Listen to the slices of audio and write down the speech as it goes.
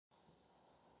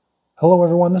Hello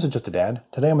everyone, this is Just a Dad.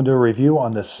 Today I'm going to do a review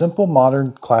on this simple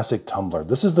modern classic tumbler.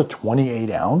 This is the 28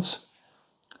 ounce.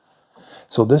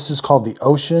 So this is called the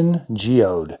Ocean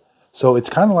Geode. So it's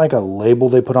kind of like a label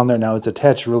they put on there. Now it's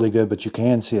attached really good, but you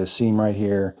can see a seam right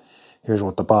here. Here's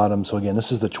what the bottom. So again,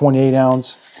 this is the 28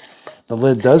 ounce. The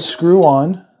lid does screw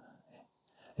on.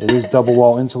 It is double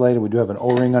wall insulated. We do have an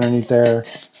O-ring underneath there.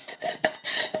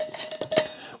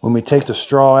 When we take the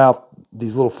straw out,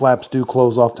 these little flaps do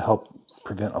close off to help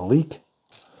prevent a leak.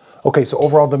 Okay, so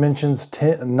overall dimensions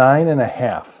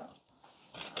 9.5.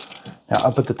 Now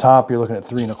up at the top, you're looking at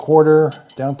 3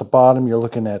 1/4. Down at the bottom, you're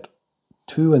looking at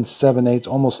 2 7/8,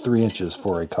 almost 3 inches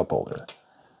for a cup holder.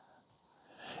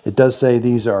 It does say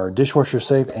these are dishwasher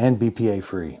safe and BPA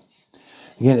free.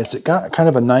 Again, it's got kind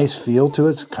of a nice feel to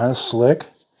it. It's kind of slick.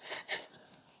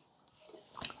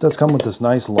 It does come with this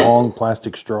nice long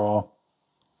plastic straw.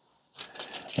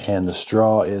 And the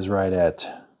straw is right at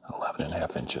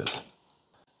 11.5 inches.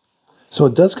 So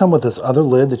it does come with this other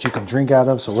lid that you can drink out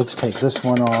of. So let's take this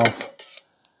one off.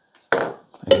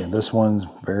 Again, this one's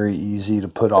very easy to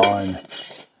put on.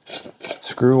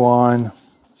 Screw on.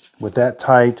 With that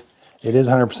tight, it is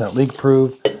 100% leak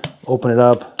proof. Open it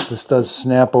up. This does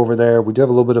snap over there. We do have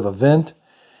a little bit of a vent,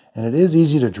 and it is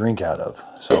easy to drink out of.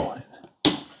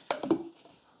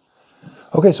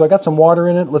 Okay, so I got some water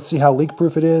in it. Let's see how leak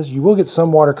proof it is. You will get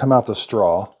some water come out the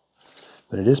straw,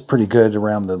 but it is pretty good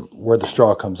around where the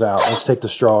straw comes out. Let's take the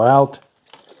straw out.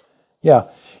 Yeah,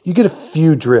 you get a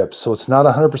few drips, so it's not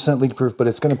 100% leak proof, but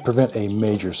it's going to prevent a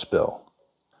major spill.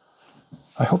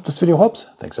 I hope this video helps.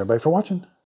 Thanks everybody for watching.